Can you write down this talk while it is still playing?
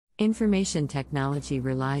Information technology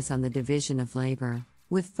relies on the division of labor,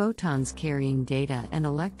 with photons carrying data and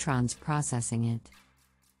electrons processing it.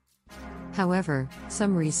 However,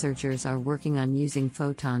 some researchers are working on using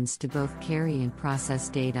photons to both carry and process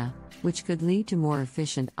data, which could lead to more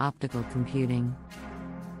efficient optical computing.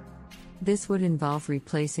 This would involve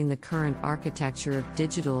replacing the current architecture of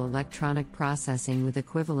digital electronic processing with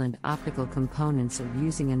equivalent optical components or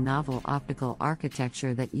using a novel optical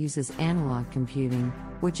architecture that uses analog computing,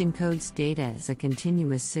 which encodes data as a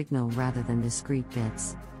continuous signal rather than discrete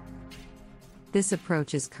bits. This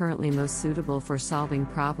approach is currently most suitable for solving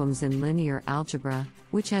problems in linear algebra,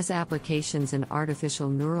 which has applications in artificial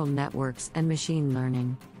neural networks and machine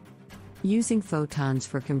learning. Using photons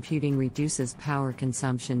for computing reduces power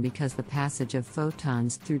consumption because the passage of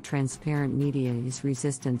photons through transparent media is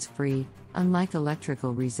resistance-free, unlike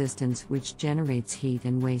electrical resistance which generates heat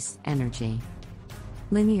and wastes energy.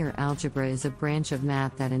 Linear algebra is a branch of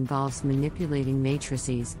math that involves manipulating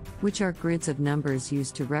matrices, which are grids of numbers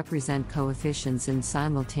used to represent coefficients in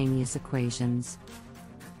simultaneous equations.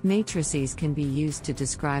 Matrices can be used to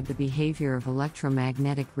describe the behavior of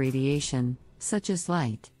electromagnetic radiation, such as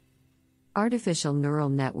light. Artificial neural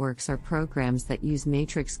networks are programs that use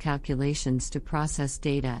matrix calculations to process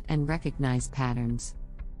data and recognize patterns.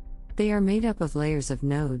 They are made up of layers of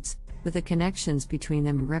nodes, with the connections between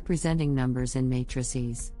them representing numbers in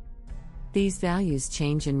matrices. These values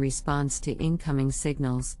change in response to incoming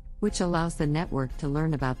signals, which allows the network to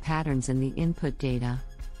learn about patterns in the input data.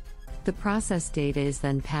 The processed data is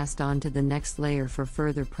then passed on to the next layer for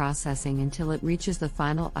further processing until it reaches the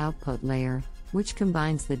final output layer, which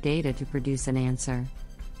combines the data to produce an answer.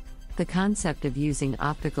 The concept of using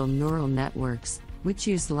optical neural networks, which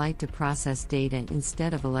use light to process data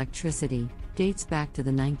instead of electricity, dates back to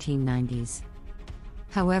the 1990s.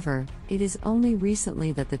 However, it is only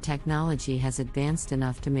recently that the technology has advanced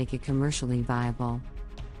enough to make it commercially viable.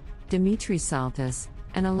 Dimitri Psaltis,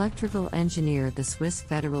 an electrical engineer at the Swiss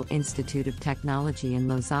Federal Institute of Technology in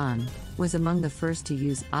Lausanne, was among the first to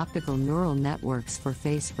use optical neural networks for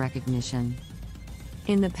face recognition.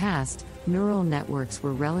 In the past, neural networks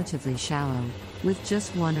were relatively shallow, with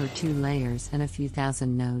just 1 or 2 layers and a few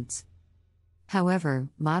thousand nodes. However,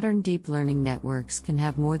 modern deep learning networks can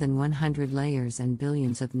have more than 100 layers and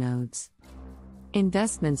billions of nodes.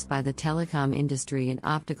 Investments by the telecom industry in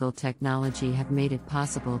optical technology have made it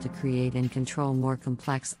possible to create and control more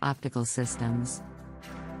complex optical systems.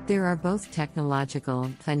 There are both technological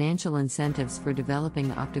and financial incentives for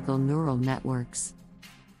developing optical neural networks.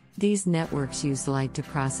 These networks use light to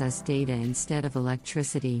process data instead of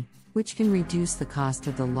electricity, which can reduce the cost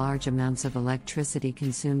of the large amounts of electricity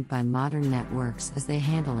consumed by modern networks as they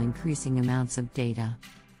handle increasing amounts of data.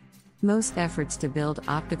 Most efforts to build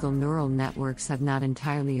optical neural networks have not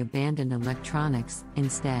entirely abandoned electronics,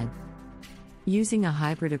 instead, using a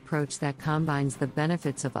hybrid approach that combines the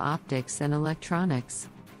benefits of optics and electronics.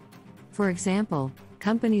 For example,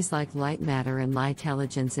 companies like Lightmatter and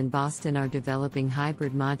Lightelligence in Boston are developing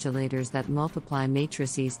hybrid modulators that multiply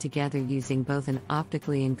matrices together using both an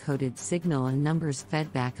optically encoded signal and numbers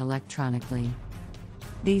fed back electronically.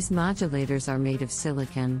 These modulators are made of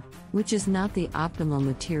silicon, which is not the optimal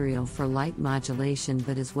material for light modulation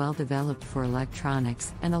but is well developed for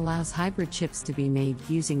electronics and allows hybrid chips to be made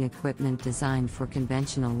using equipment designed for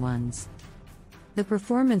conventional ones. The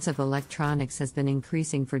performance of electronics has been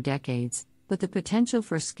increasing for decades, but the potential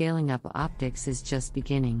for scaling up optics is just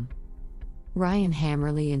beginning. Ryan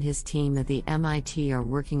Hammerly and his team at the MIT are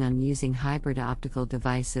working on using hybrid optical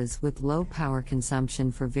devices with low power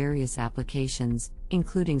consumption for various applications,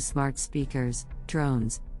 including smart speakers,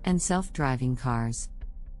 drones, and self-driving cars.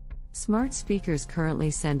 Smart speakers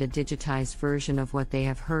currently send a digitized version of what they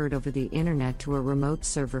have heard over the internet to a remote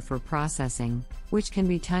server for processing, which can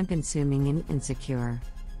be time-consuming and insecure.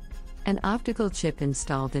 An optical chip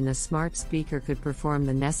installed in a smart speaker could perform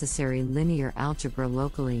the necessary linear algebra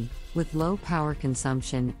locally, with low power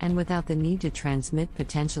consumption and without the need to transmit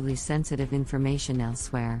potentially sensitive information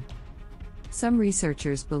elsewhere. Some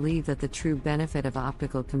researchers believe that the true benefit of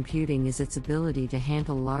optical computing is its ability to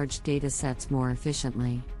handle large data sets more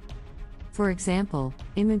efficiently. For example,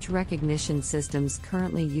 image recognition systems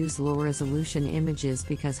currently use low-resolution images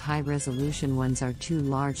because high-resolution ones are too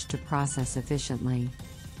large to process efficiently.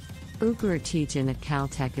 Ugur Tijan at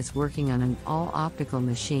Caltech is working on an all-optical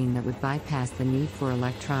machine that would bypass the need for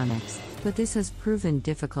electronics, but this has proven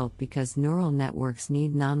difficult because neural networks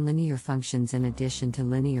need nonlinear functions in addition to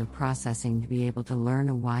linear processing to be able to learn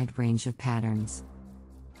a wide range of patterns.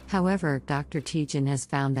 However, Dr. Tijan has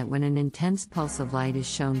found that when an intense pulse of light is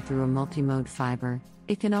shown through a multimode fiber,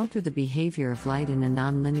 it can alter the behavior of light in a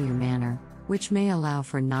nonlinear manner, which may allow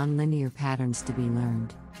for nonlinear patterns to be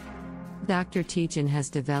learned. Dr. Tejan has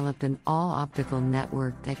developed an all-optical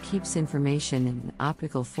network that keeps information in an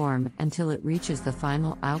optical form until it reaches the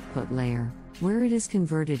final output layer, where it is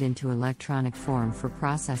converted into electronic form for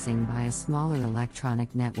processing by a smaller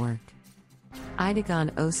electronic network.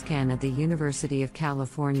 Idegon Oskan at the University of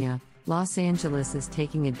California, Los Angeles is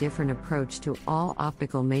taking a different approach to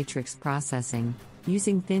all-optical matrix processing,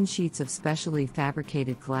 using thin sheets of specially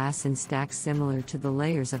fabricated glass in stacks similar to the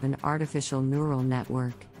layers of an artificial neural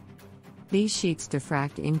network. These sheets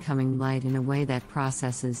diffract incoming light in a way that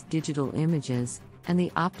processes digital images, and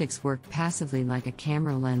the optics work passively like a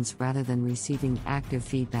camera lens rather than receiving active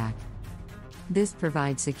feedback. This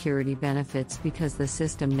provides security benefits because the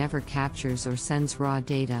system never captures or sends raw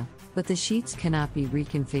data, but the sheets cannot be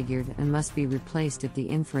reconfigured and must be replaced if the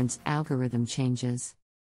inference algorithm changes.